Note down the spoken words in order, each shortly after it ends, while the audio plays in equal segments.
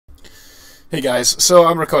Hey guys, so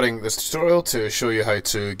I'm recording this tutorial to show you how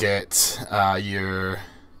to get your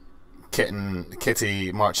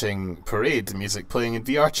Kitty marching parade music playing in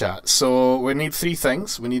VRChat. So we need three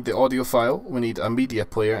things. We need the audio file, we need a media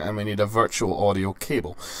player, and we need a virtual audio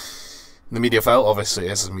cable. The media file obviously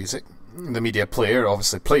is the music, the media player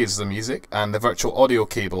obviously plays the music, and the virtual audio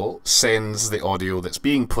cable sends the audio that's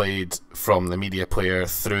being played from the media player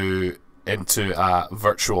through into a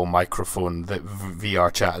virtual microphone that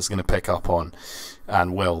VRChat is going to pick up on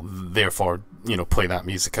and will therefore, play that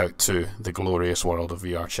music out to the glorious world of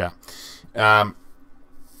VRChat.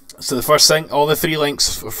 So the first thing, all the three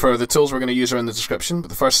links for the tools we're going to use are in the description, but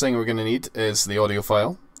the first thing we're going to need is the audio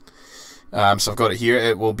file. So I've got it here.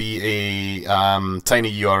 It will be a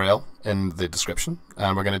tiny URL in the description,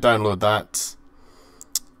 and we're going to download that,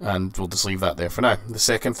 and we'll just leave that there for now. The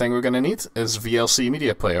second thing we're going to need is VLC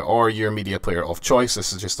media player, or your media player of choice.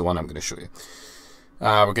 This is just the one I'm going to show you.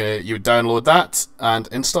 You download that and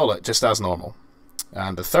install it just as normal.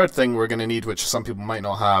 And the third thing we're going to need, which some people might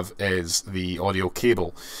not have, is the audio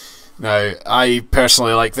cable. Now, I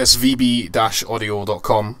personally like this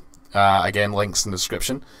vb-audio.com. Again, links in the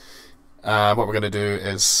description. What we're going to do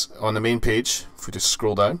is, on the main page, if we just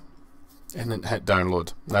scroll down and then hit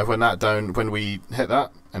download. Now when we hit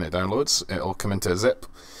that and it downloads, it'll come into a zip.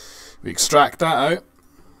 We extract that out,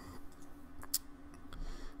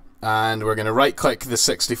 and we're going to right click the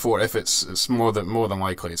 64. If it's more than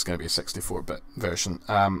likely it's going to be a 64-bit version.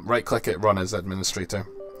 Right click it, run as administrator.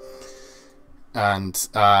 And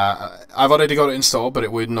I've already got it installed, but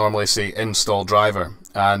it would normally say install driver,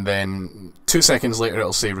 and then 2 seconds later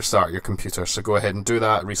it'll say restart your computer. So go ahead and do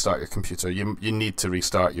that, restart your computer. You need to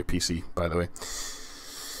restart your PC, by the way.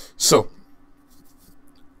 So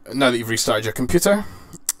now that you've restarted your computer,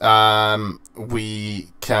 we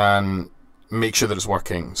can make sure that it's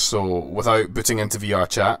working. So without booting into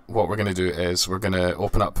VRChat, what we're going to do is we're going to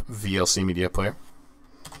open up VLC media player.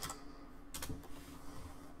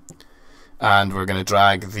 And we're going to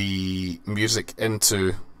drag the music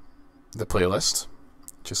into the playlist,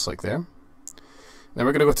 just like there. Then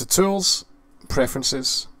we're going to go to Tools,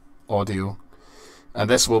 Preferences, Audio, and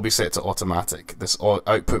this will be set to automatic, this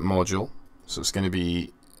output module. So it's going to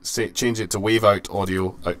be, change it to Wave Out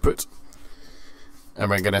Audio Output. And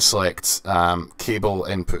we're going to select Cable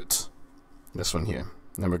Input, this one here.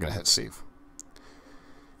 And then we're going to hit Save.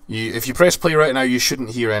 If you press play right now, you shouldn't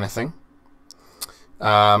hear anything.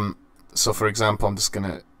 So for example, I'm just going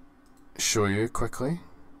to show you quickly.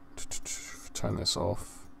 Turn this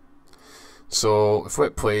off. So if we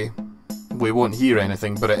hit play, we won't hear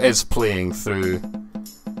anything, but it is playing through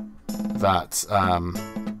that.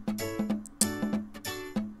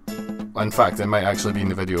 In fact, it might actually be in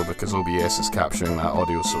the video because OBS is capturing that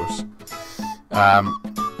audio source.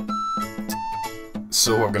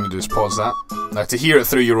 So what we're going to do is pause that. Now, to hear it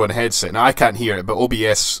through your own headset, now I can't hear it, but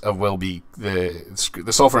OBS will be,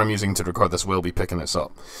 the software I'm using to record this will be picking this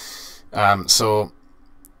up. So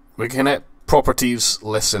we can hit Properties,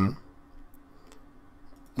 Listen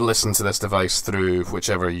to this device through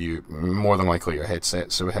whichever more than likely your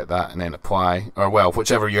headset. So we hit that and then Apply, or well,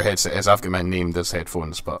 whichever your headset is. I've got mine named as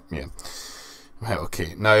headphones, but yeah. Hit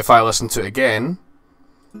OK. Now if I listen to it again,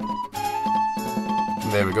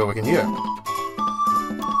 there we go, we can hear it.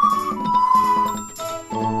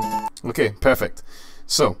 Okay, perfect.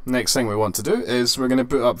 So, next thing we want to do is we're going to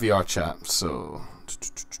boot up VRChat. So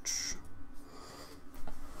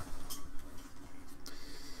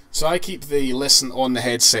I keep the listen on the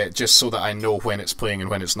headset just so that I know when it's playing and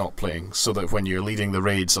when it's not playing, so that when you're leading the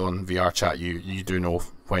raids on VRChat, you do know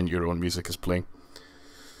when your own music is playing.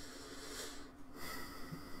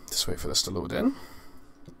 Just wait for this to load in.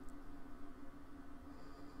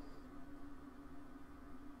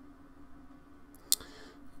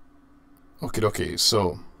 Okay,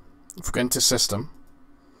 so if we go into System,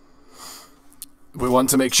 we want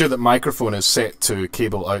to make sure that microphone is set to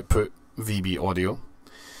Cable Output VB Audio,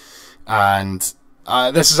 and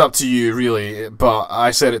this is up to you really, but I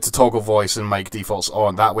set it to Toggle Voice and Mic Defaults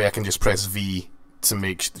on. That way I can just press V to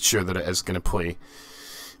make sure that it is going to play.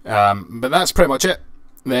 But that's pretty much it.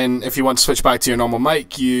 Then if you want to switch back to your normal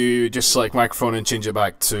mic, you just select microphone and change it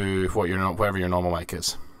back to whatever your normal mic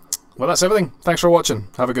is. Well, that's everything. Thanks for watching.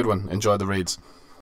 Have a good one. Enjoy the raids.